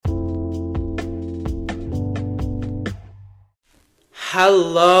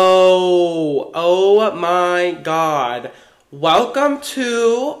Hello. Oh my God. Welcome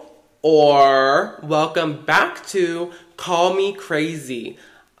to, or welcome back to Call Me Crazy.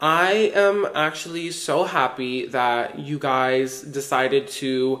 I am actually so happy that you guys decided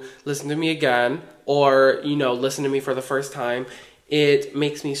to listen to me again, or, listen to me for the first time. It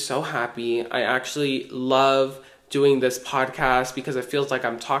makes me so happy. I actually love doing this podcast because it feels like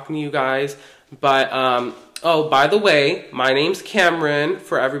I'm talking to you guys. But, oh, by the way, my name's Cameron.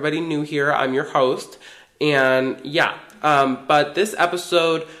 For everybody new here, I'm your host. And yeah, but this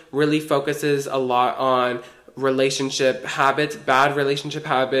episode really focuses a lot on relationship habits, bad relationship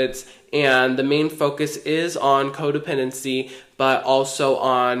habits, and the main focus is on codependency, but also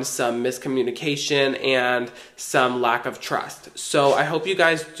on some miscommunication and some lack of trust. So I hope you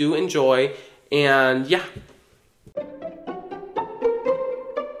guys do enjoy, and yeah.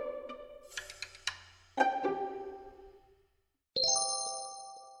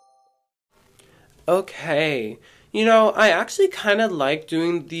 Okay. I actually kind of like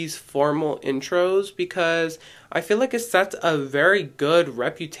doing these formal intros because I feel like it sets a very good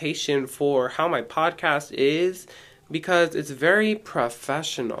reputation for how my podcast is because it's very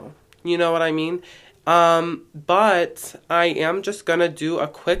professional. You know what I mean? But I am just gonna do a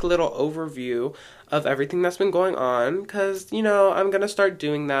quick little overview of everything that's been going on because, I'm gonna start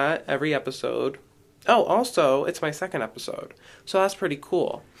doing that every episode. Oh, also, it's my second episode, so that's pretty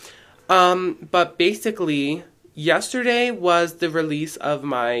cool. But basically, yesterday was the release of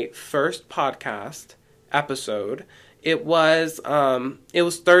my first podcast episode. It was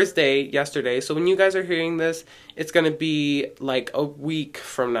Thursday yesterday. So when you guys are hearing this, it's going to be like a week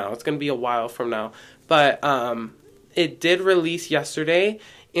from now. It's going to be a while from now. But, it did release yesterday,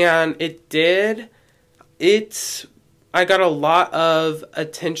 and I got a lot of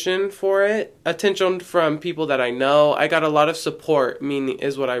attention from people that I know. I got a lot of support,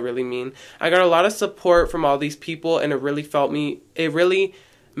 is what I really mean. I got a lot of support from all these people, and it really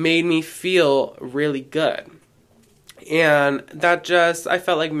made me feel really good. And I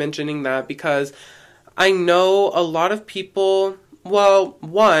felt like mentioning that because I know a lot of people,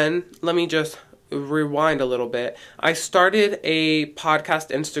 let me just rewind a little bit. I started a podcast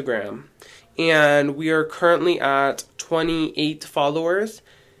Instagram, and we are currently at 28 followers.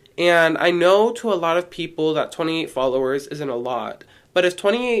 And I know to a lot of people that 28 followers isn't a lot. But if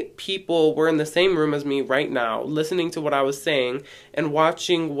 28 people were in the same room as me right now, listening to what I was saying and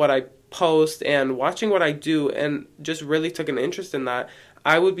watching what I post and watching what I do and just really took an interest in that,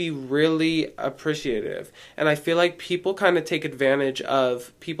 I would be really appreciative. And I feel like people kind of take advantage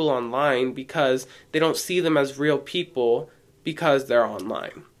of people online because they don't see them as real people because they're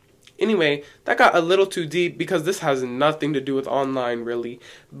online. Anyway, that got a little too deep because this has nothing to do with online, really.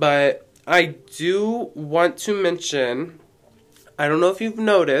 But I do want to mention, I don't know if you've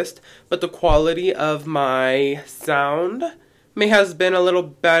noticed, but the quality of my sound may have been a little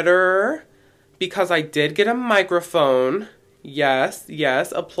better because I did get a microphone. Yes,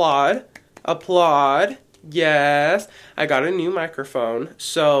 applaud. Yes, I got a new microphone.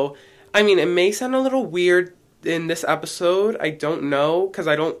 So, it may sound a little weird in this episode. I don't know because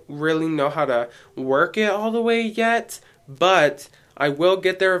I don't really know how to work it all the way yet, but I will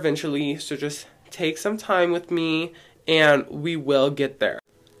get there eventually, so just take some time with me and we will get there.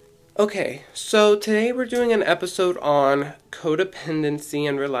 Okay, so today we're doing an episode on codependency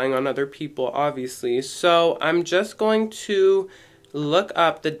and relying on other people, obviously. So I'm just going to look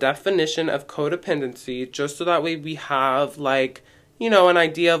up the definition of codependency just so that way we have an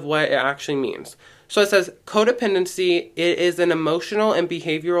idea of what it actually means. So it says, codependency, it is an emotional and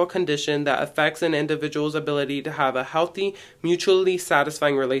behavioral condition that affects an individual's ability to have a healthy, mutually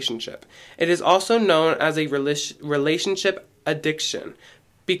satisfying relationship. It is also known as a relationship addiction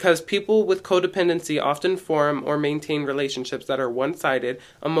because people with codependency often form or maintain relationships that are one-sided,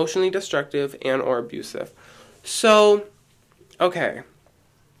 emotionally destructive, and or abusive. So, okay,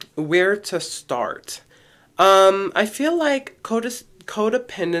 where to start? I feel like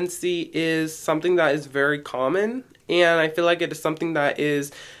codependency is something that is very common, and I feel like it is something that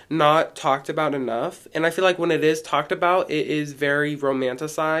is not talked about enough. And I feel like when it is talked about, it is very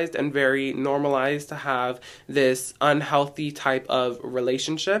romanticized and very normalized to have this unhealthy type of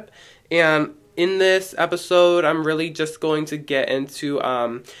relationship. And in this episode, I'm really just going to get into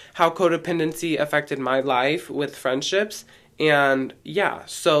how codependency affected my life with friendships. And yeah,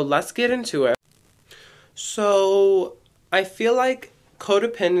 so let's get into it. So I feel like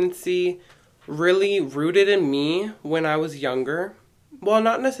codependency really rooted in me when I was younger. Well,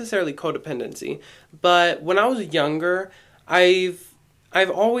 not necessarily codependency, but when I was younger, I've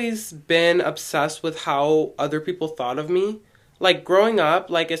always been obsessed with how other people thought of me. Like growing up,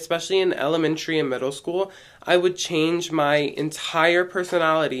 like especially in elementary and middle school, I would change my entire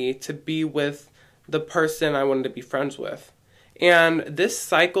personality to be with the person I wanted to be friends with. And this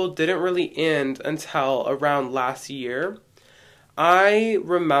cycle didn't really end until around last year. I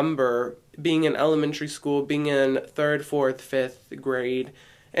remember being in elementary school, being in third, fourth, fifth grade,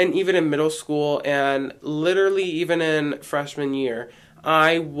 and even in middle school, and literally even in freshman year,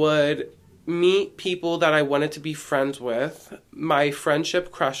 I would meet people that I wanted to be friends with, my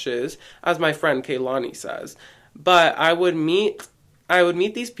friendship crushes, as my friend Kaylani says. But I would meet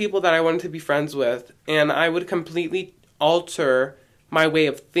these people that I wanted to be friends with, and I would completely alter my way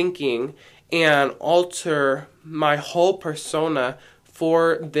of thinking and alter my whole persona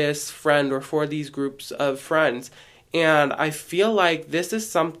for this friend or for these groups of friends. And I feel like this is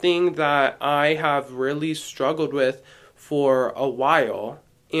something that I have really struggled with for a while.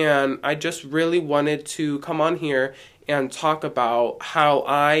 And I just really wanted to come on here and talk about how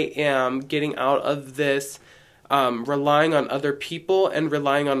I am getting out of this relying on other people and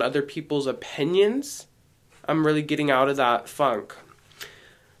relying on other people's opinions. I'm really getting out of that funk.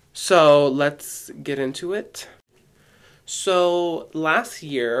 So let's get into it. So last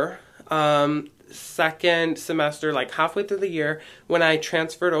year, second semester, like halfway through the year, when I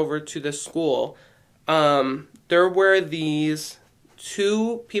transferred over to this school, there were these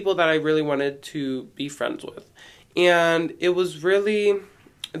two people that I really wanted to be friends with. And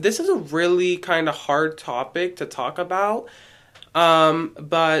this is a really kind of hard topic to talk about.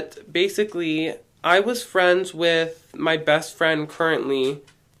 But basically, I was friends with my best friend currently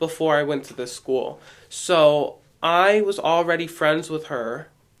before I went to this school. So I was already friends with her.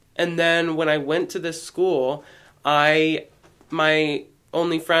 And then when I went to this school, my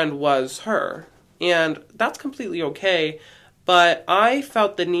only friend was her. And that's completely okay. But I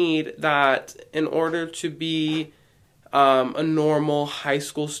felt the need that in order to be a normal high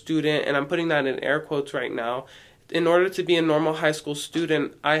school student, and I'm putting that in air quotes right now, in order to be a normal high school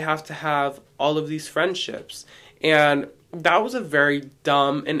student, I have to have all of these friendships. And that was a very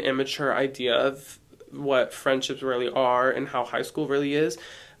dumb and immature idea of what friendships really are and how high school really is.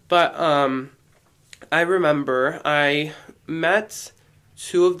 But I remember I met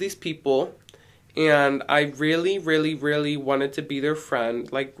two of these people, and I really, really, really wanted to be their friend,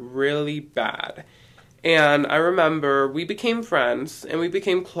 like really bad. And I remember we became friends and we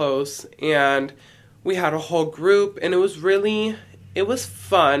became close, and we had a whole group, and it was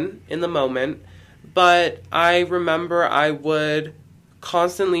fun in the moment. But I remember I would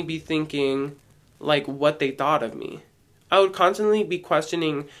constantly be thinking like what they thought of me. I would constantly be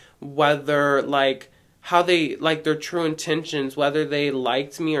questioning whether like how they like their true intentions, whether they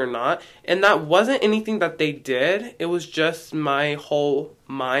liked me or not. And that wasn't anything that they did. It was just my whole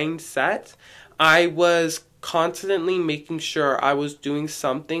mindset. I was constantly making sure I was doing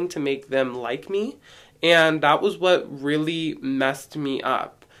something to make them like me. And that was what really messed me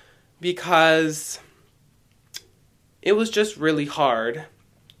up, because it was just really hard,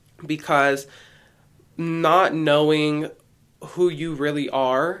 because not knowing who you really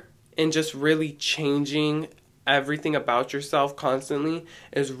are and just really changing everything about yourself constantly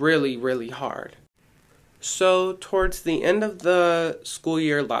is really, really hard. So towards the end of the school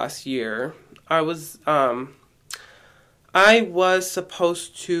year last year, I was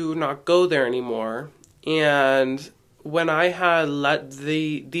supposed to not go there anymore. And when I had let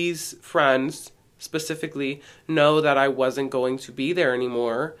these friends specifically know that I wasn't going to be there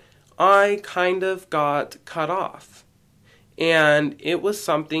anymore, I kind of got cut off. And it was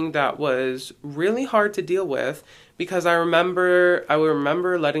something that was really hard to deal with, because I would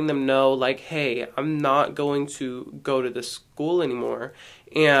remember letting them know like, hey, I'm not going to go to this school anymore.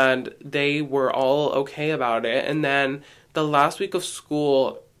 And they were all okay about it. And then the last week of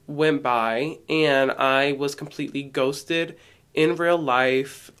school went by, and I was completely ghosted in real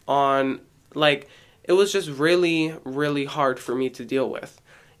life on like, it was just really, really hard for me to deal with.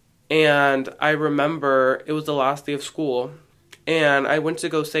 And I remember it was the last day of school, and I went to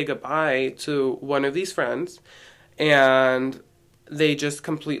go say goodbye to one of these friends, and they just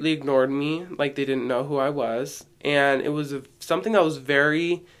completely ignored me, like they didn't know who I was. And it was something that was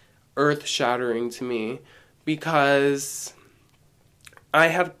very earth-shattering to me, because I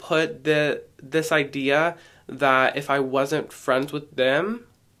had put this idea that if I wasn't friends with them,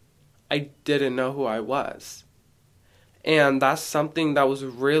 I didn't know who I was. And that's something that was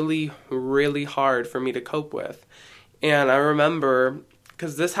really, really hard for me to cope with. And I remember,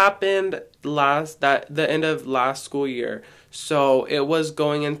 because this happened the end of last school year, so it was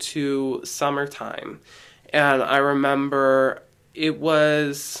going into summertime. And I remember I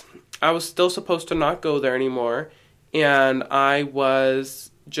was still supposed to not go there anymore. And I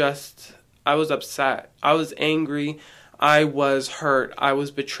was upset. I was angry. I was hurt. I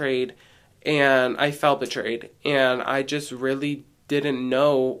was betrayed. And I felt betrayed. And I just really didn't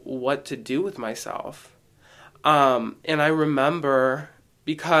know what to do with myself. And I remember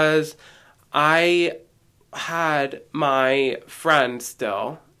because I had my friend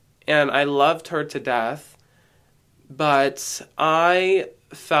still, and I loved her to death, but I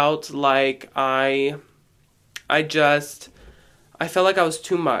felt like I felt like I was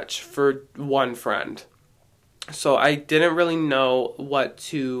too much for one friend. So I didn't really know what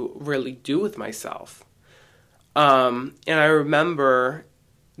to really do with myself. And I remember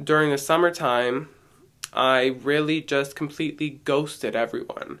during the summertime, I really just completely ghosted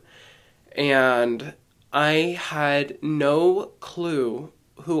everyone. And I had no clue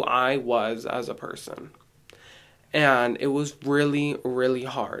who I was as a person. And it was really, really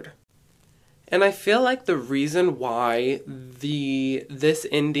hard. And I feel like the reason why this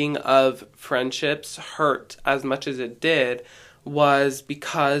ending of friendships hurt as much as it did was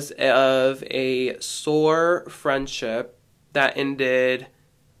because of a sore friendship that ended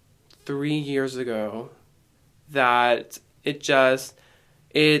 3 years ago. That it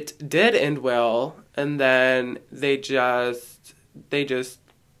did end well, and then they just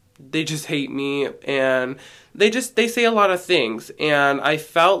hate me, and they say a lot of things, and I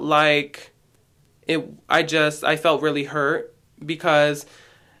felt like I felt really hurt because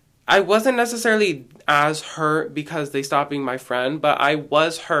I wasn't necessarily as hurt because they stopped being my friend, but I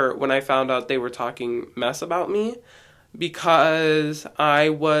was hurt when I found out they were talking mess about me because I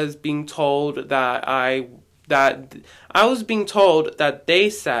was being told that they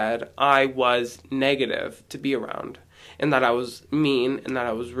said I was negative to be around, and that I was mean, and that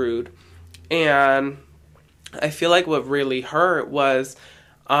I was rude. And I feel like what really hurt was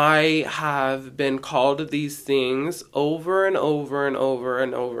I have been called these things over and over and over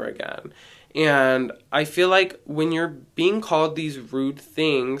and over again. And I feel like when you're being called these rude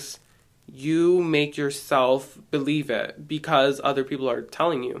things, you make yourself believe it because other people are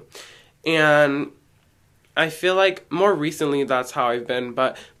telling you. And I feel like more recently that's how I've been,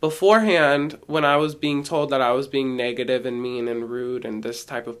 but beforehand, when I was being told that I was being negative and mean and rude and this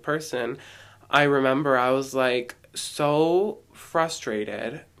type of person, I remember I was like so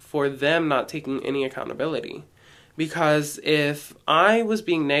frustrated for them not taking any accountability. Because if I was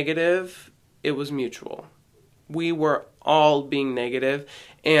being negative, it was mutual. We were all being negative,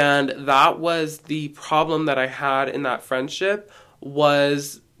 and that was the problem that I had in that friendship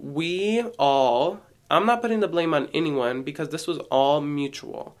was I'm not putting the blame on anyone because this was all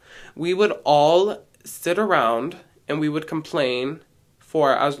mutual. We would all sit around and we would complain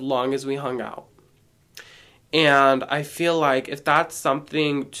for as long as we hung out. And I feel like if that's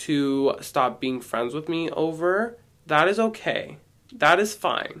something to stop being friends with me over, that is okay. That is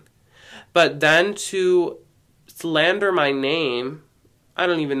fine. But then to slander my name, I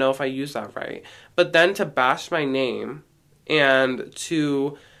don't even know if I use that right, but then to bash my name and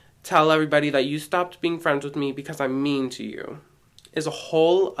to tell everybody that you stopped being friends with me because I'm mean to you is a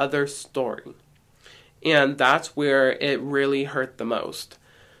whole other story. And that's where it really hurt the most.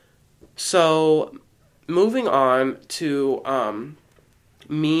 So moving on to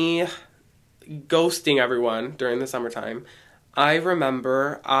me ghosting everyone during the summertime, I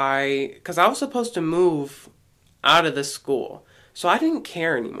remember because I was supposed to move out of this school, so I didn't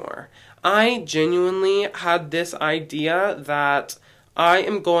care anymore. I genuinely had this idea that I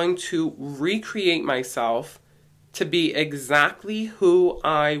am going to recreate myself to be exactly who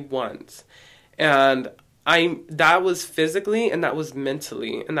I want. And that was physically, and that was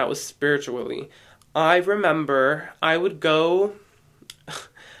mentally, and that was spiritually. I remember I would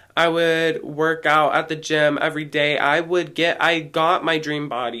work out at the gym every day. I got my dream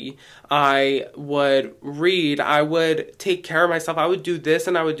body. I would read. I would take care of myself. I would do this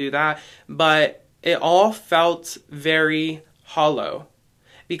and I would do that. But it all felt very hollow.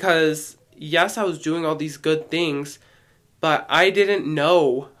 Because, yes, I was doing all these good things, but I didn't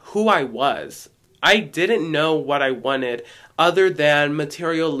know who I was. I didn't know what I wanted other than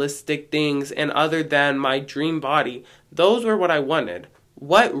materialistic things and other than my dream body. Those were what I wanted.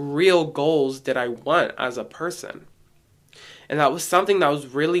 What real goals did I want as a person? And that was something that was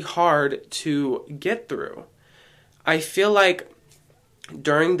really hard to get through. I feel like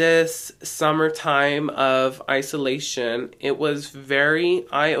during this summertime of isolation, it was very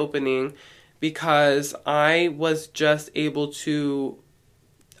eye-opening because I was just able to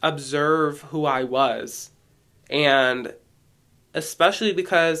observe who I was. And especially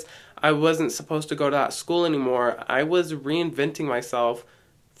because I wasn't supposed to go to that school anymore, I was reinventing myself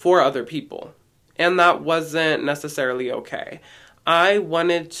for other people. And that wasn't necessarily okay. I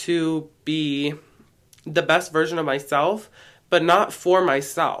wanted to be the best version of myself, but not for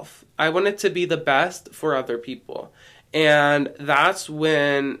myself. I wanted to be the best for other people. And that's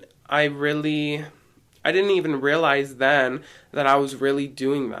when I didn't even realize then that I was really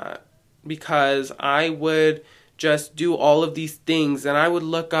doing that, because I would just do all of these things, and I would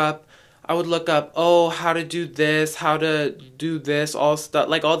look up, oh, how to do this, all stuff,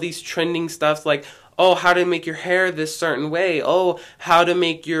 like all these trending stuffs, like, oh, how to make your hair this certain way, oh, how to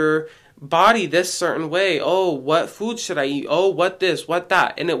make your body this certain way, oh, what food should I eat, oh, what this, what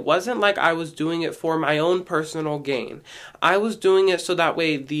that. And it wasn't like I was doing it for my own personal gain. I was doing it so that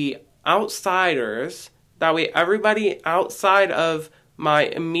way everybody outside of my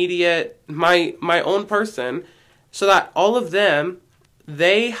immediate, my own person, so that all of them,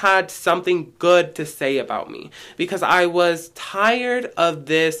 they had something good to say about me. Because I was tired of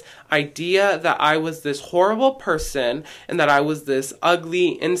this idea that I was this horrible person and that I was this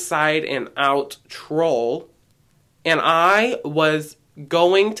ugly inside and out troll. And I was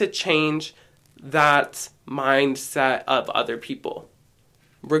going to change that mindset of other people,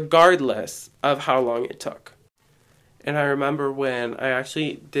 regardless of how long it took. And I remember when I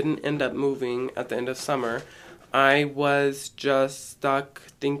actually didn't end up moving at the end of summer, I was just stuck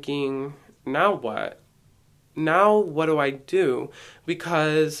thinking, now what? Now what do I do?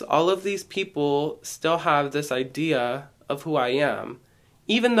 Because all of these people still have this idea of who I am.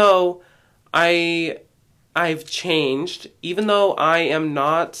 Even though I've changed, even though I am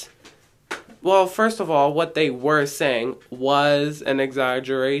not, well, first of all, what they were saying was an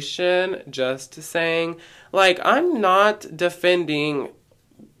exaggeration, just saying, like, I'm not defending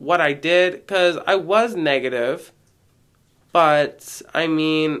what I did, because I was negative, but I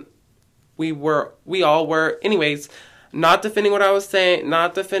mean, we all were, anyways, not defending what I was saying,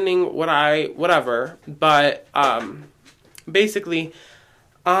 not defending whatever, but, basically,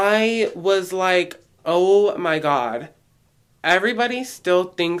 I was like, oh my God, everybody still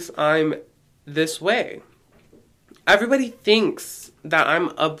thinks I'm this way. Everybody thinks that I'm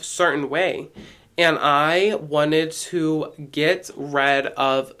a certain way. And I wanted to get rid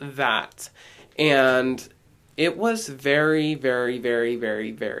of that. And it was very, very, very,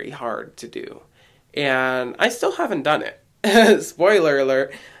 very, very hard to do. And I still haven't done it. Spoiler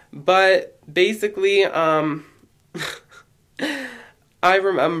alert. But basically, I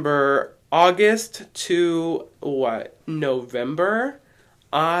remember August to November,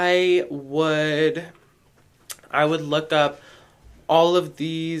 I would look up all of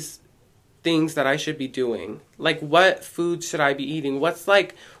these things that I should be doing. Like, what food should I be eating? What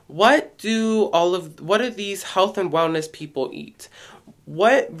do these health and wellness people eat?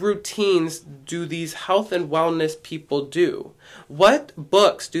 What routines do these health and wellness people do? What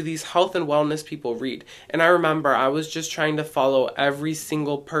books do these health and wellness people read? And I remember I was just trying to follow every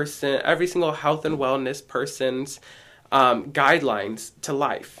single health and wellness person's guidelines to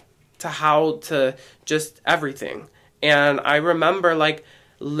life, to how to just everything. And I remember, like,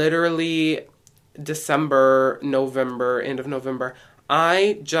 literally December, November, end of November,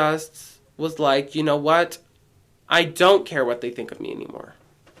 I just was like, you know what? I don't care what they think of me anymore.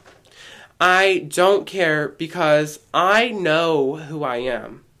 I don't care, because I know who I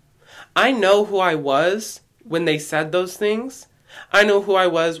am. I know who I was when they said those things. I know who I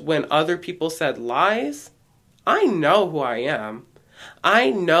was when other people said lies. I know who I am. I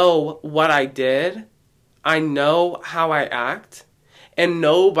know what I did. I know how I act. And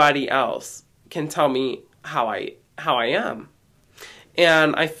nobody else can tell me how I am.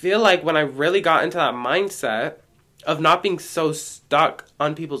 And I feel like when I really got into that mindset of not being so stuck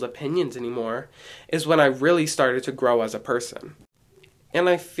on people's opinions anymore is when I really started to grow as a person. And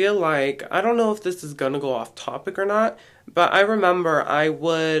I feel like, I don't know if this is going to go off topic or not, but I remember I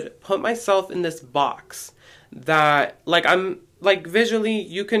would put myself in this box that, like visually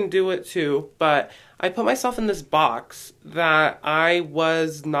you can do it too, but I put myself in this box that I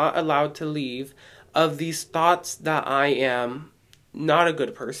was not allowed to leave, of these thoughts that I am not a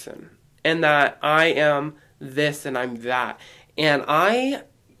good person and that I am this and I'm that. And I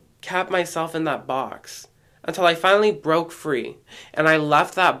kept myself in that box until I finally broke free and I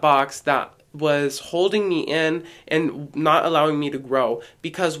left that box that was holding me in and not allowing me to grow,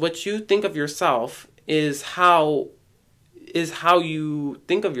 because what you think of yourself is how you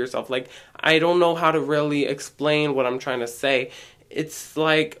think of yourself. Like, I don't know how to really explain what I'm trying to say. It's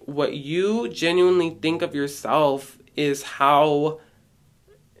like what you genuinely think of yourself is how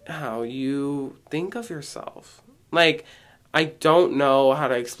you think of yourself. Like, I don't know how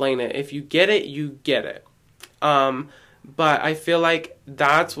to explain it. If you get it, you get it. But I feel like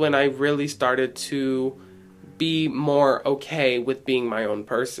that's when I really started to be more okay with being my own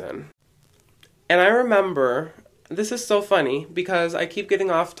person. And I remember, this is so funny because I keep getting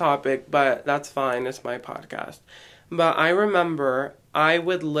off topic, but that's fine, it's my podcast. But I remember I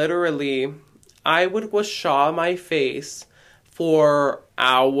would washaw my face for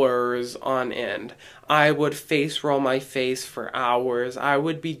hours on end. I would face roll my face for hours. I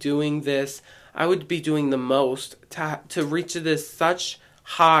would be doing this. I would be doing the most to reach this such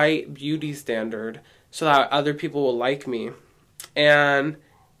high beauty standard so that other people will like me. And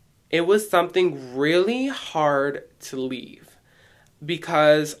it was something really hard to leave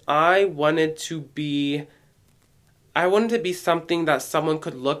because I wanted to be something that someone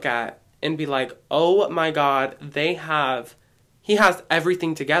could look at and be like, "Oh my God, he has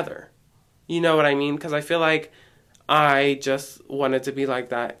everything together." You know what I mean? Because I feel like I just wanted to be like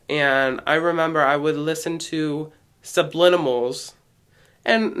that. And I remember I would listen to Subliminals,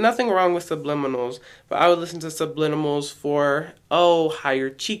 and nothing wrong with Subliminals, but I would listen to Subliminals for, oh, higher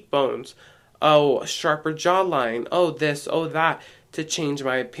cheekbones, oh, sharper jawline, oh, this, oh, that, to change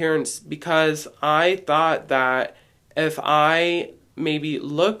my appearance, because I thought that if I maybe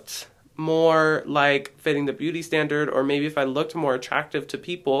looked more like fitting the beauty standard, or maybe if I looked more attractive to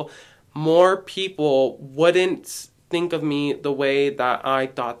people, more people wouldn't think of me the way that I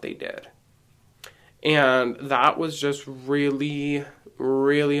thought they did. And that was just really,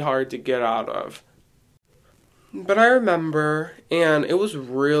 really hard to get out of. But I remember, and it was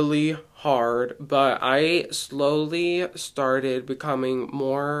really hard, but I slowly started becoming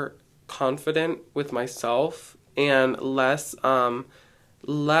more confident with myself and less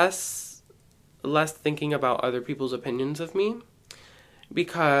thinking about other people's opinions of me.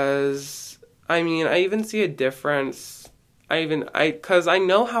 Because I mean, I even see a difference. Because I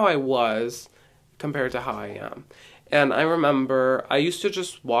know how I was compared to how I am. And I remember I used to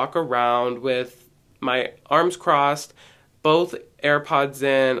just walk around with my arms crossed, both AirPods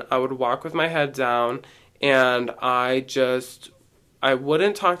in. I would walk with my head down, and I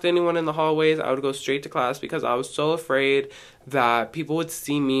wouldn't talk to anyone in the hallways. I would go straight to class because I was so afraid that people would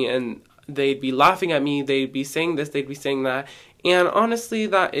see me and they'd be laughing at me. They'd be saying this, they'd be saying that. And honestly,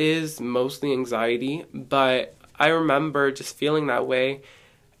 that is mostly anxiety, but I remember just feeling that way,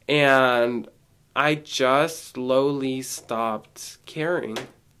 and I just slowly stopped caring.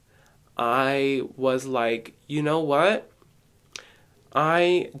 I was like, you know what?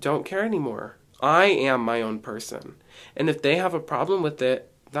 I don't care anymore. I am my own person. And if they have a problem with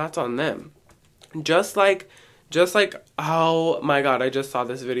it, that's on them. Just like, oh my God, I just saw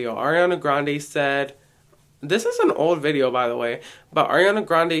this video. Ariana Grande said, this is an old video, by the way, but Ariana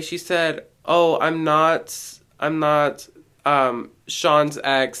Grande, she said, "Oh, I'm not Sean's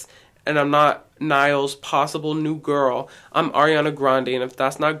ex, and I'm not Niall's possible new girl. I'm Ariana Grande, and if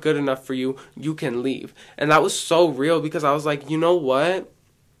that's not good enough for you, you can leave." And that was so real because I was like, you know what?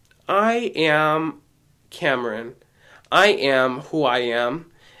 I am Cameron. I am who I am,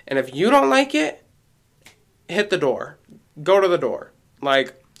 and if you don't like it, hit the door. Go to the door.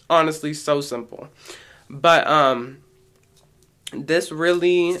 Like, honestly, so simple. But this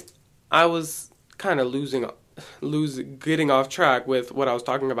really, I was kind of getting off track with what I was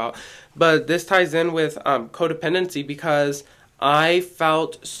talking about. But this ties in with codependency because I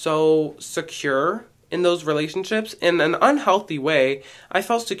felt so secure in those relationships in an unhealthy way. I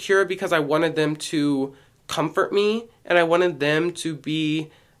felt secure because I wanted them to comfort me, and I wanted them to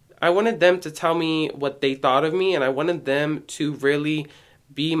tell me what they thought of me, and I wanted them to really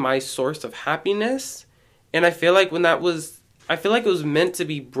be my source of happiness. And I feel like it was meant to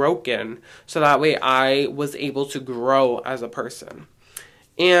be broken so that way I was able to grow as a person.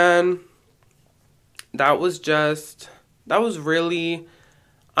 And I'm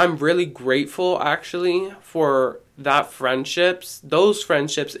really grateful actually for those friendships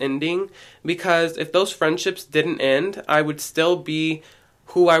ending, because if those friendships didn't end, I would still be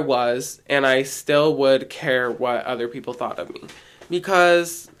who I was, and I still would care what other people thought of me.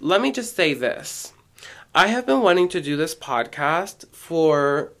 Because let me just say this. I have been wanting to do this podcast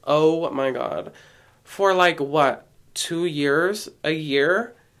for, oh my God, for like what, 2 years, a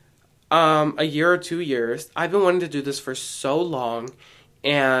year or 2 years. I've been wanting to do this for so long,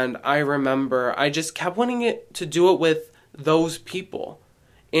 and I remember I just kept wanting to do it with those people.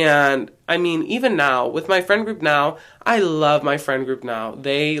 And I mean, even now, with my friend group now, I love my friend group now.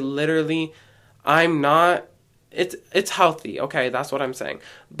 They literally, it's healthy, okay, that's what I'm saying.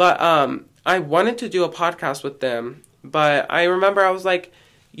 But I wanted to do a podcast with them, but I remember I was like,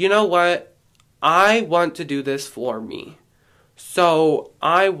 you know what? I want to do this for me. So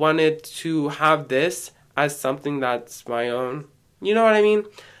I wanted to have this as something that's my own. You know what I mean?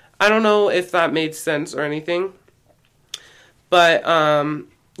 I don't know if that made sense or anything. But,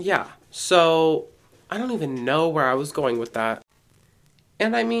 yeah. So, I don't even know where I was going with that.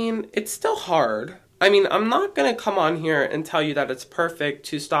 And I mean, it's still hard. I mean, I'm not going to come on here and tell you that it's perfect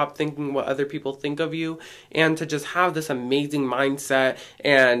to stop thinking what other people think of you and to just have this amazing mindset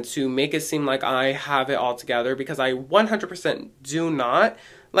and to make it seem like I have it all together, because I 100% do not.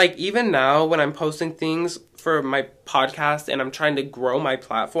 Like, even now when I'm posting things for my podcast and I'm trying to grow my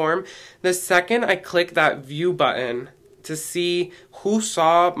platform, the second I click that view button to see who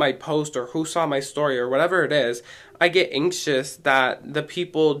saw my post or who saw my story or whatever it is, I get anxious that the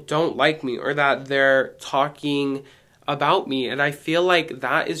people don't like me or that they're talking about me. And I feel like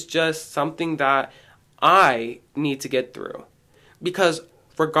that is just something that I need to get through. Because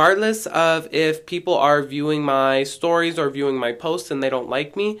regardless of if people are viewing my stories or viewing my posts and they don't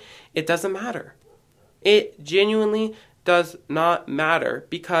like me, it doesn't matter. It genuinely does not matter.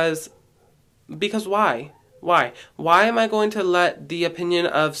 Because why? Why? Why am I going to let the opinion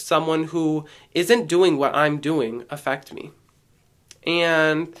of someone who isn't doing what I'm doing affect me?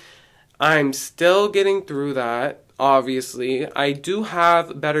 And I'm still getting through that, obviously. I do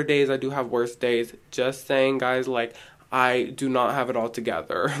have better days, I do have worse days. Just saying, guys, like, I do not have it all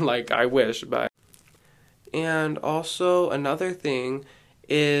together. Like, I wish, but... And also, another thing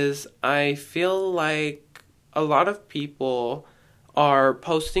is I feel like a lot of people are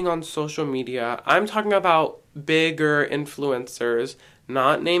posting on social media. I'm talking about bigger influencers,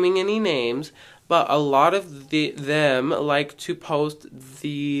 not naming any names, but a lot of them like to post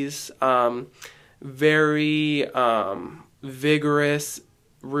these very vigorous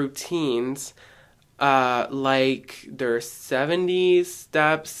routines, like their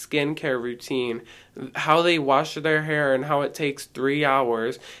 70-step skincare routine, how they wash their hair and how it takes 3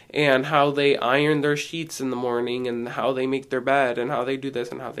 hours, and how they iron their sheets in the morning, and how they make their bed, and how they do this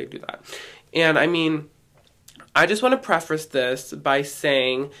and how they do that. And I mean, I just want to preface this by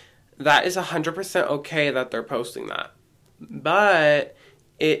saying that is 100% okay that they're posting that. But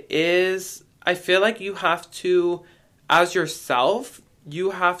it is, I feel like you have to, as yourself,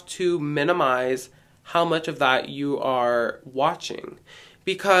 you have to minimize how much of that you are watching.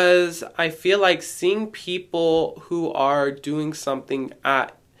 Because I feel like seeing people who are doing something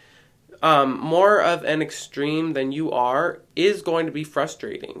at more of an extreme than you are is going to be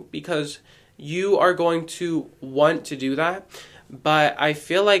frustrating, because you are going to want to do that. But I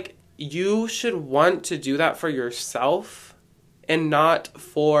feel like you should want to do that for yourself and not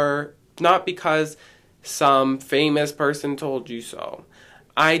because some famous person told you so.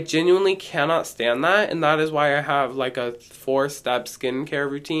 I genuinely cannot stand that, and that is why I have like a 4-step skincare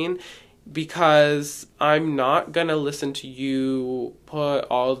routine, because I'm not gonna listen to you put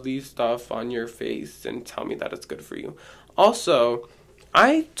all these stuff on your face and tell me that it's good for you. Also,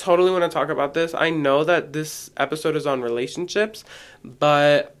 I totally want to talk about this. I know that this episode is on relationships,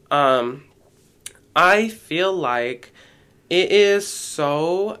 but I feel like it is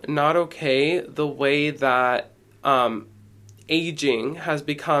so not okay the way that aging has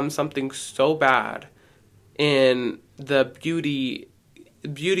become something so bad in the beauty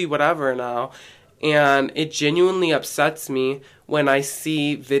whatever now. And it genuinely upsets me when I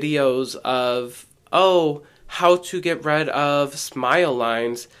see videos of, how to get rid of smile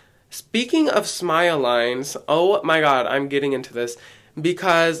lines. Speaking of smile lines, oh my god, I'm getting into this.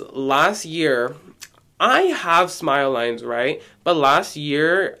 Because last year, I have smile lines, right? But last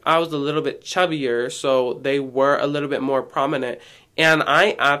year, I was a little bit chubbier, so they were a little bit more prominent. And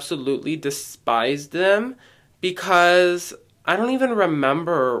I absolutely despised them because I don't even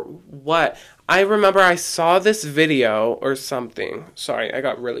remember what. I remember I saw this video or something. Sorry, I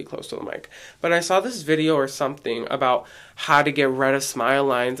got really close to the mic. But I saw this video or something about how to get rid of smile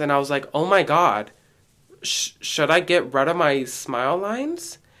lines. And I was like, oh my god, should I get rid of my smile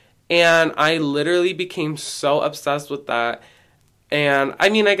lines? And I literally became so obsessed with that. And I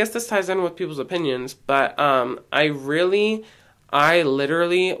mean, I guess this ties in with people's opinions, but I literally,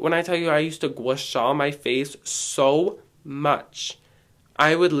 when I tell you I used to gua sha my face so much,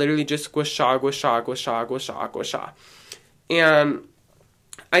 I would literally just gua sha. And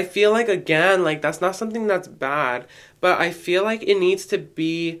I not something that's bad, but I feel like it needs to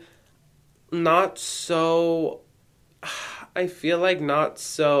be not so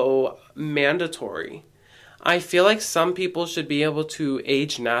mandatory. I feel like some people should be able to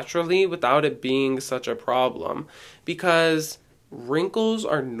age naturally without it being such a problem, because wrinkles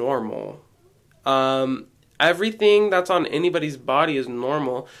are normal. Everything that's on anybody's body is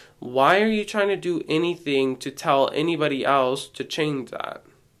normal. Why are you trying to do anything to tell anybody else to change that?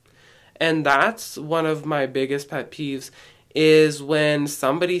 And that's one of my biggest pet peeves, is when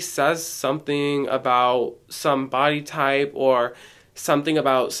somebody says something about some body type or something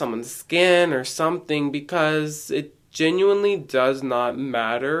about someone's skin or something, because it genuinely does not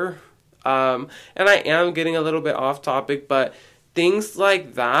matter. And I am getting a little bit off topic, but things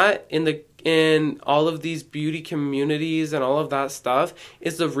like that in all of these beauty communities and all of that stuff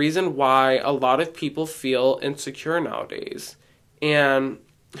is the reason why a lot of people feel insecure nowadays. And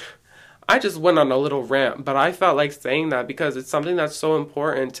I just went on a little rant, but I felt like saying that because it's something that's so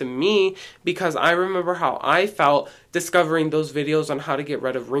important to me, because I remember how I felt discovering those videos on how to get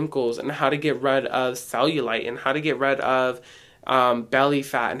rid of wrinkles and how to get rid of cellulite and how to get rid of belly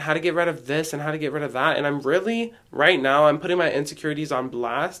fat and how to get rid of this and how to get rid of that. And I'm really, right now, I'm putting my insecurities on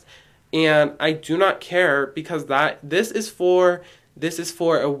blast, and I do not care, because this is for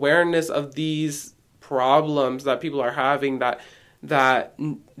awareness of these problems that people are having, that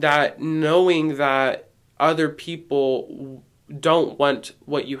knowing that other people don't want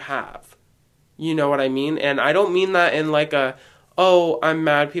what you have. You know what I mean? And I don't mean that in like oh, I'm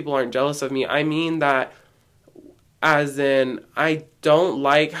mad people aren't jealous of me. I mean that as in, I don't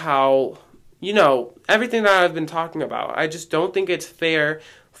like how, everything that I've been talking about. I just don't think it's fair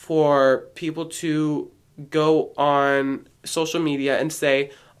for people to go on social media and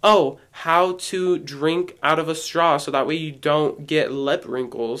say, oh, how to drink out of a straw so that way you don't get lip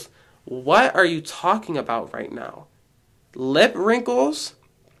wrinkles. What are you talking about right now? Lip wrinkles?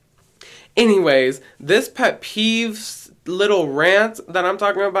 Anyways, this pet peeves little rant that I'm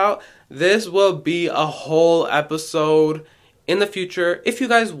talking about, this will be a whole episode in the future. If you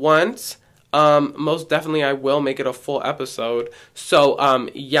guys want, most definitely I will make it a full episode. So,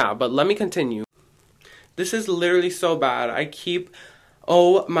 yeah, but let me continue. This is literally so bad.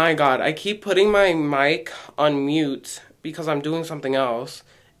 Oh my god, I keep putting my mic on mute because I'm doing something else,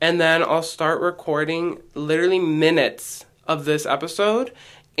 and then I'll start recording literally minutes of this episode,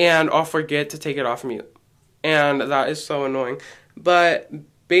 and I'll forget to take it off mute. And that is so annoying. But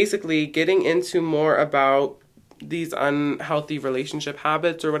basically, getting into more about these unhealthy relationship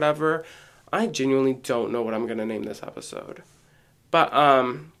habits or whatever, I genuinely don't know what I'm going to name this episode. But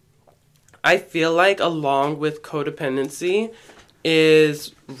I feel like along with codependency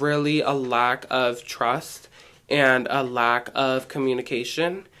is really a lack of trust and a lack of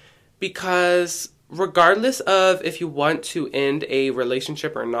communication, because regardless of if you want to end a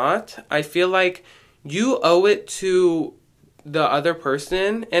relationship or not, I feel like you owe it to the other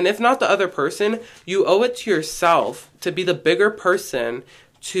person, and if not the other person, you owe it to yourself to be the bigger person,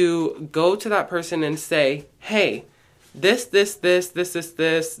 to go to that person and say, hey, this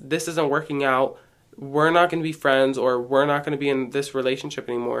isn't working out. We're not going to be friends, or we're not going to be in this relationship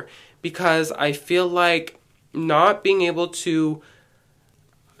anymore. Because I feel like not being able to,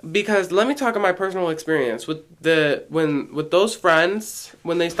 because let me talk about my personal experience with with those friends,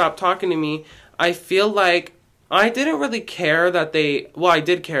 when they stopped talking to me, I feel like I didn't really care that I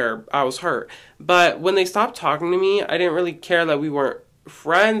did care, I was hurt, but when they stopped talking to me, I didn't really care that we weren't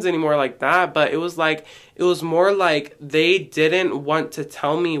friends anymore like that. But it was more like they didn't want to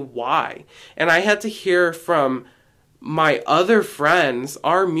tell me why, and I had to hear from my other friends,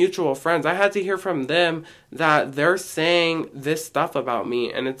 our mutual friends, I had to hear from them that they're saying this stuff about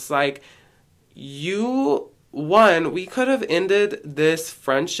me. And it's like, we could have ended this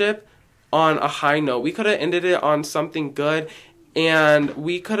friendship on a high note. We could have ended it on something good, and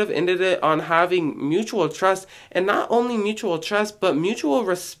we could have ended it on having mutual trust, and not only mutual trust, but mutual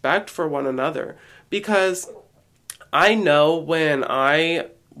respect for one another. Because I know when I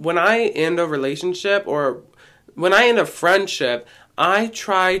end a relationship, or when I end a friendship, I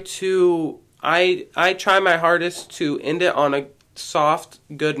try my hardest to end it on a soft,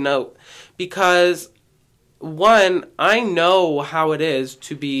 good note. Because one, I know how it is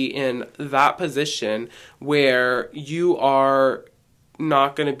to be in that position where you are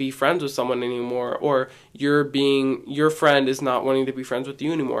not going to be friends with someone anymore, or your friend is not wanting to be friends with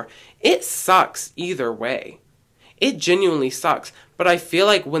you anymore. It sucks either way. It genuinely sucks. But I feel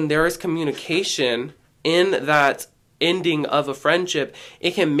like when there is communication in that ending of a friendship,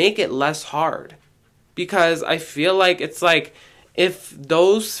 it can make it less hard. Because I feel like it's like, if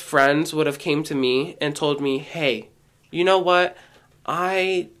those friends would have came to me and told me, hey, you know what,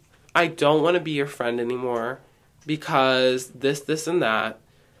 I don't want to be your friend anymore because this and that,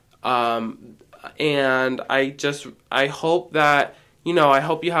 and I hope that, I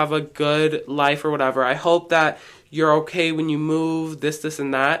hope you have a good life or whatever. I hope that you're okay when you move, this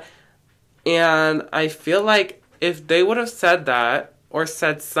and that. And I feel like if they would have said that, or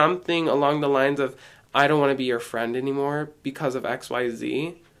said something along the lines of, I don't want to be your friend anymore because of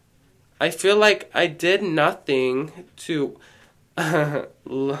XYZ, I feel like I did nothing to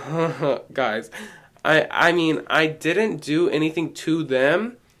guys. I mean, I didn't do anything to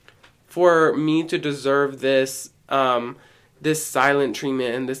them for me to deserve this this silent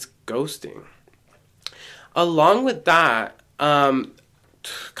treatment and this ghosting. Along with that, a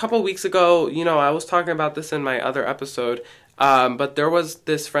couple weeks ago, you know, I was talking about this in my other episode, but there was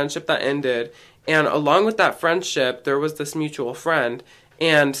this friendship that ended, and along with that friendship, there was this mutual friend,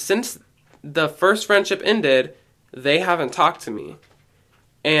 and since the first friendship ended, they haven't talked to me.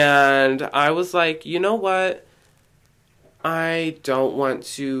 And I was like, you know what? I don't want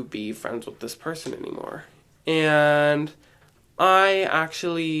to be friends with this person anymore. And I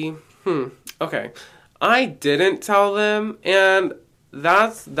actually, okay. I didn't tell them, and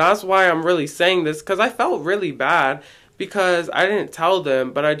that's why I'm really saying this, because I felt really bad because I didn't tell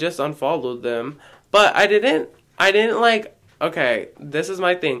them, but I just unfollowed them. But I didn't like, okay, this is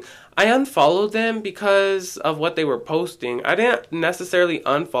my thing. I unfollowed them because of what they were posting. I didn't necessarily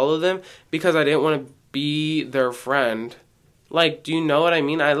unfollow them because I didn't want to be their friend. Like, do you know what I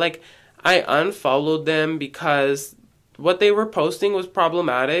mean? I unfollowed them because what they were posting was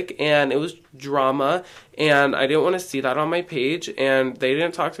problematic and it was drama, and I didn't want to see that on my page, and they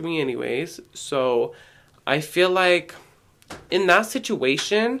didn't talk to me anyways. So I feel like in that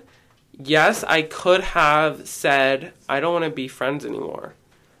situation, yes, I could have said I don't want to be friends anymore.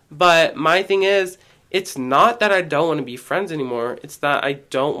 But my thing is, it's not that I don't want to be friends anymore. It's that I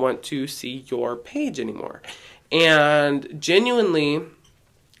don't want to see your page anymore. And genuinely,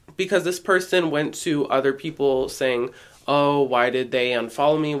 because this person went to other people saying, oh, why did they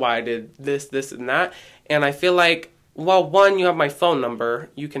unfollow me? Why did this, and that? And I feel like, well, one, you have my phone number.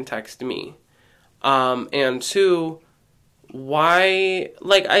 You can text me. And two, why,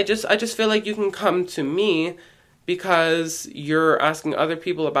 like, I just feel like you can come to me because you're asking other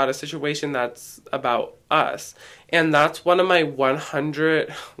people about a situation that's about us. And that's one of my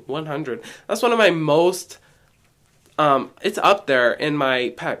 100, that's one of my most, it's up there in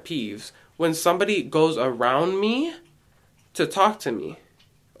my pet peeves. When somebody goes around me to talk to me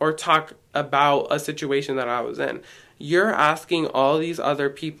or talk about a situation that I was in, you're asking all these other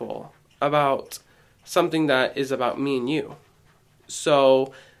people about something that is about me and you.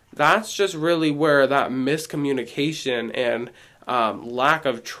 So that's just really where that miscommunication and lack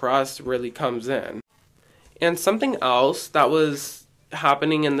of trust really comes in. And something else that was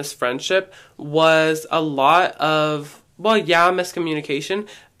happening in this friendship was a lot of, well, yeah, miscommunication,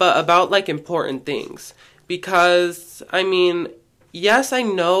 but about like important things. Because, I mean, yes, I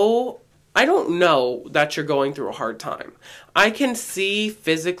don't know that you're going through a hard time. I can see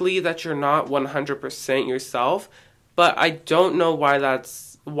physically that you're not 100% yourself, but I don't know why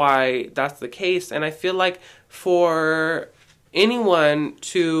that's the case. And I feel like for anyone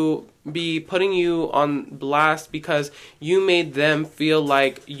to be putting you on blast because you made them feel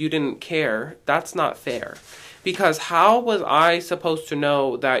like you didn't care, that's not fair. Because how was I supposed to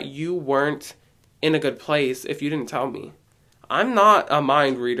know that you weren't in a good place if you didn't tell me? I'm not a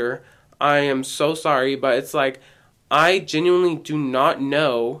mind reader. I am so sorry, but it's like, I genuinely do not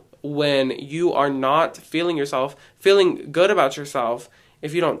know when you are not feeling good about yourself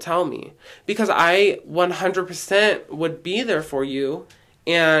if you don't tell me. Because I 100% would be there for you,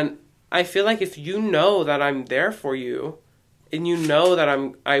 and I feel like if you know that I'm there for you, and you know that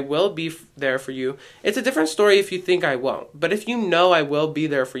I will be there for you. It's a different story if you think I won't. But if you know I will be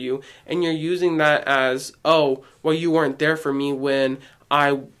there for you, and you're using that as, oh, well, you weren't there for me when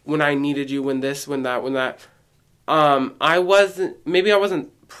I needed you, when this, when that. I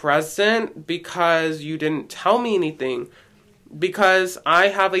wasn't present because you didn't tell me anything. Because I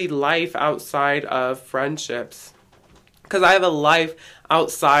have a life outside of friendships. Because I have a life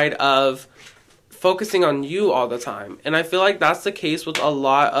outside of focusing on you all the time. And I feel like that's the case with a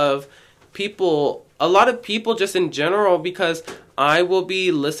lot of people just in general, because I will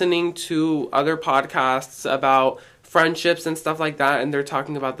be listening to other podcasts about friendships and stuff like that, and they're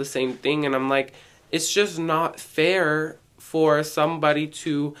talking about the same thing, and I'm like, it's just not fair for somebody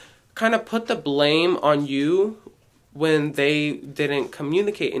to kind of put the blame on you when they didn't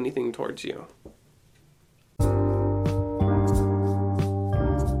communicate anything towards you.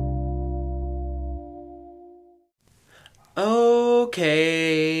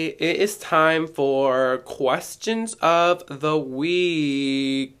 Okay, it is time for questions of the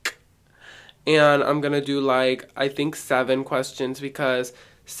week. And I'm gonna do I think 7 questions, because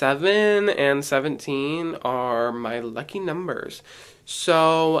 7 and 17 are my lucky numbers.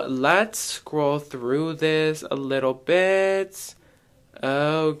 So let's scroll through this a little bit.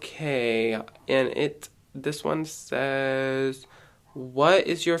 Okay, and this one says, What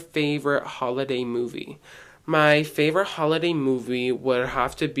is your favorite holiday movie? My favorite holiday movie would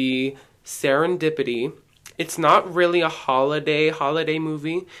have to be Serendipity. It's not really a holiday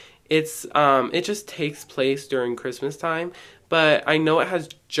movie. It just takes place during Christmas time, but I know it has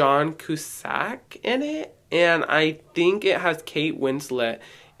John Cusack in it, and I think it has Kate Winslet,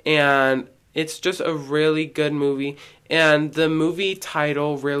 and it's just a really good movie, and the movie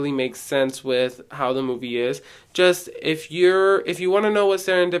title really makes sense with how the movie is. Just if you want to know what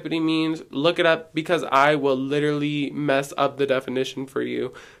serendipity means, look it up because I will literally mess up the definition for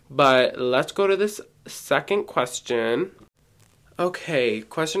you. But let's go to this second question. Okay,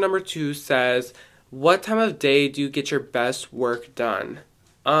 question number 2 says, what time of day do you get your best work done?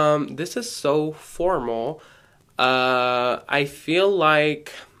 This is so formal. I feel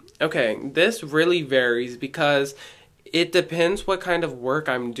like, okay, this really varies because it depends what kind of work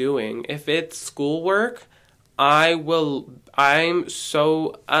I'm doing. If it's schoolwork, I'm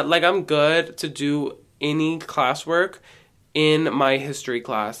so, I'm good to do any classwork in my history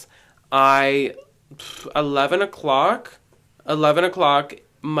class. 11 o'clock, 11 o'clock,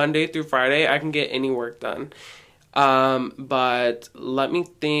 Monday through Friday, I can get any work done. But let me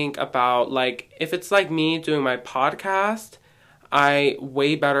think about, like, if it's like me doing my podcast, I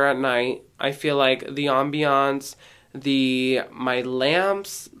way better at night. I feel like the ambiance, my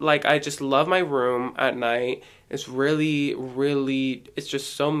lamps, like, I just love my room at night. It's really, really, it's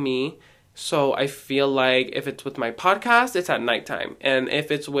just so me. So I feel like if it's with my podcast, it's at nighttime. And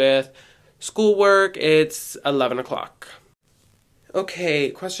if it's with schoolwork, it's 11 o'clock.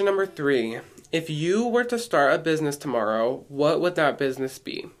 Okay, question number 3. If you were to start a business tomorrow, what would that business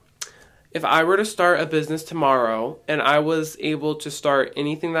be? If I were to start a business tomorrow and I was able to start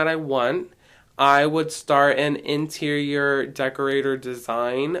anything that I want, I would start an interior decorator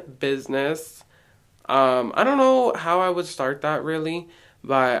design business. I don't know how I would start that really,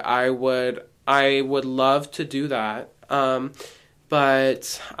 but I would love to do that.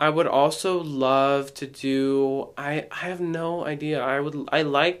 But I would also love to do, I have no idea. I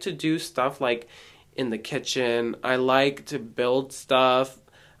like to do stuff like in the kitchen. I like to build stuff.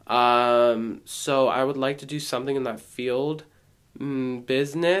 So I would like to do something in that field.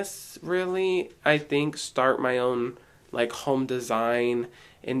 Business, really. I think start my own like home design,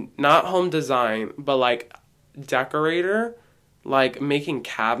 and not home design, but like decorator, like making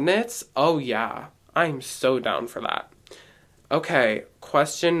cabinets. Oh yeah, I'm so down for that. Okay,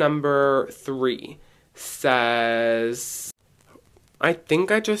 question number 3 says, I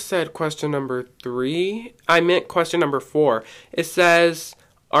think I just said question number 3. I meant question number 4. It says,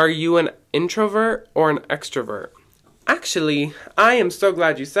 are you an introvert or an extrovert? Actually, I am so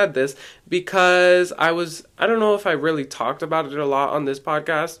glad you said this because I don't know if I really talked about it a lot on this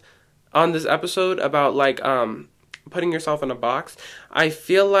podcast, on this episode about like, putting yourself in a box. I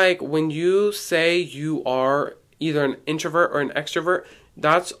feel like when you say you are either an introvert or an extrovert,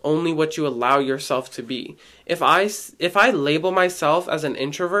 that's only what you allow yourself to be. If I label myself as an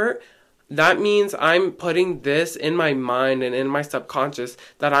introvert, that means I'm putting this in my mind and in my subconscious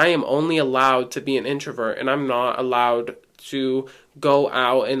that I am only allowed to be an introvert and I'm not allowed to go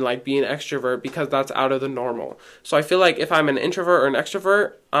out and like be an extrovert because that's out of the normal. So I feel like if I'm an introvert or an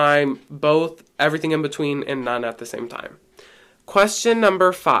extrovert, I'm both, everything in between, and none at the same time. Question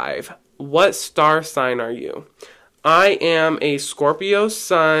number 5. What star sign are you? I am a Scorpio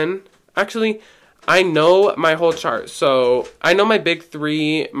sun. Actually, I know my whole chart. So I know my big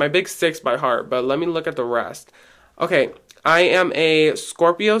 6 by heart, but let me look at the rest. Okay, I am a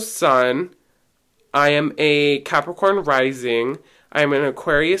Scorpio sun. I am a Capricorn rising. I am an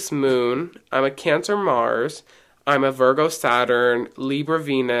Aquarius moon. I'm a Cancer Mars. I'm a Virgo Saturn, Libra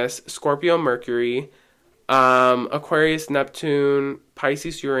Venus, Scorpio Mercury, Aquarius Neptune,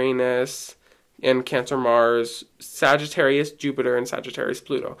 Pisces Uranus, and Cancer Mars, Sagittarius Jupiter, and Sagittarius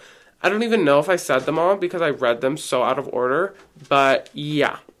Pluto. I don't even know if I said them all because I read them so out of order, but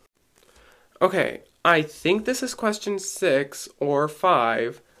yeah. Okay, I think this is question 6 or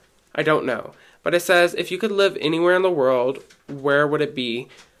 5. I don't know. But it says, if you could live anywhere in the world, where would it be?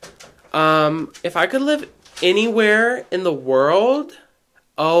 If I could live anywhere in the world,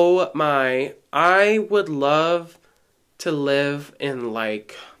 oh my, I would love to live in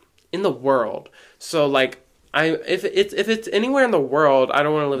in the world. So like, if it's anywhere in the world, I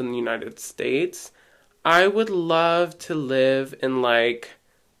don't want to live in the United States. I would love to live in like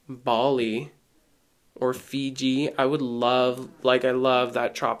Bali or Fiji. I would love, I love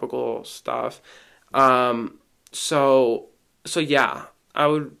that tropical stuff. So yeah, I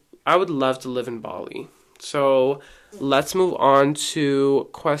would love to live in Bali. So let's move on to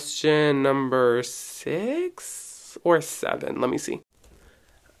question number 6. 6 or 7. Let me see.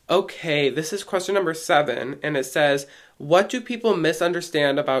 Okay, this is question number 7, and it says, what do people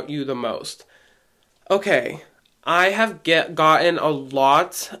misunderstand about you the most? Okay, I have gotten a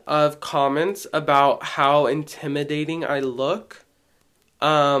lot of comments about how intimidating I look.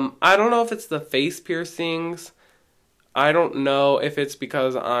 I don't know if it's the face piercings. I don't know if it's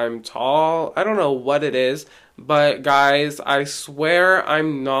because I'm tall. I don't know what it is. But guys, I swear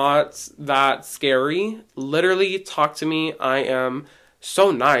I'm not that scary. Literally, talk to me. I am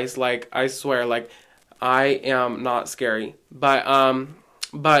so nice. Like, I swear, like, I am not scary. But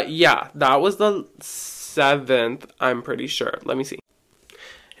yeah, that was the 7th, I'm pretty sure. Let me see.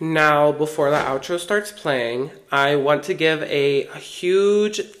 Now, before the outro starts playing, I want to give a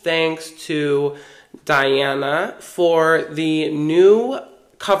huge thanks to Diana for the new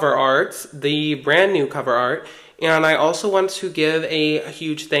cover art, the brand new cover art. And I also want to give a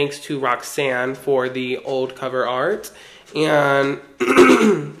huge thanks to Roxanne for the old cover art. And,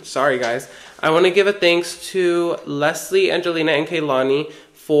 sorry guys, I want to give a thanks to Leslie, Angelina, and Kaylani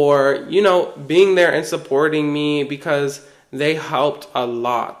for, being there and supporting me because they helped a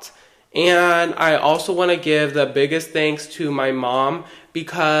lot. And I also want to give the biggest thanks to my mom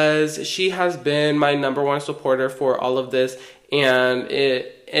because she has been my #1 supporter for all of this, and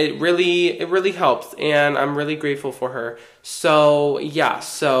it really helps, and I'm really grateful for her. So yeah,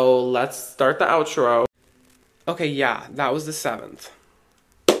 so let's start the outro. Okay, yeah, that was the 7th.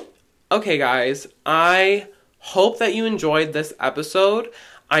 Okay guys, I hope that you enjoyed this episode.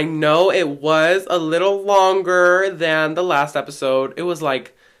 I know it was a little longer than the last episode. It was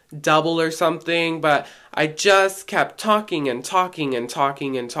like double or something, but I just kept talking and talking and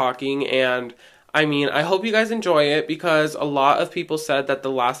talking and talking, and I mean, I hope you guys enjoy it because a lot of people said that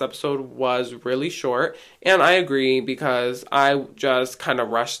the last episode was really short, and I agree because I just kind of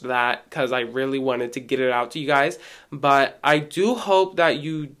rushed that because I really wanted to get it out to you guys. But I do hope that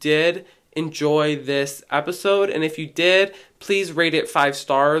you did enjoy this episode, and if you did, please rate it 5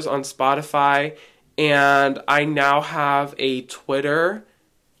 stars on Spotify. And I now have a Twitter.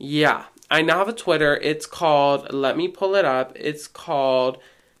 Yeah, I now have a Twitter. It's called, let me pull it up. It's called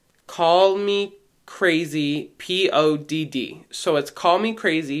Call Me Crazy PODD. So it's Call Me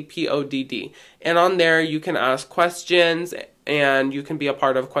Crazy PODD. And on there you can ask questions and you can be a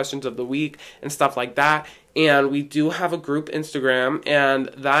part of questions of the week and stuff like that. And we do have a group Instagram, and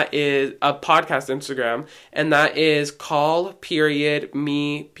that is a podcast Instagram, and that is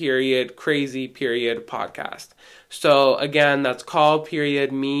call.me.crazy.podcast. So again, that's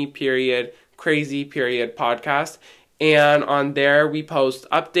call.me.crazy.podcast. And on there we post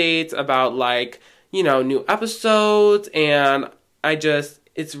updates about new episodes, and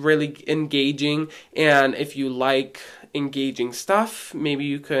it's really engaging. And if you like engaging stuff, maybe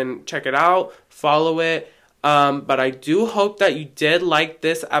you can check it out, follow it. But I do hope that you did like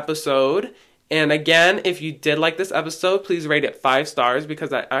this episode. And again, if you did like this episode, please rate it 5 stars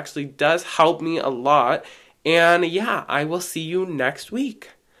because that actually does help me a lot. And yeah, I will see you next week.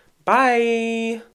 Bye!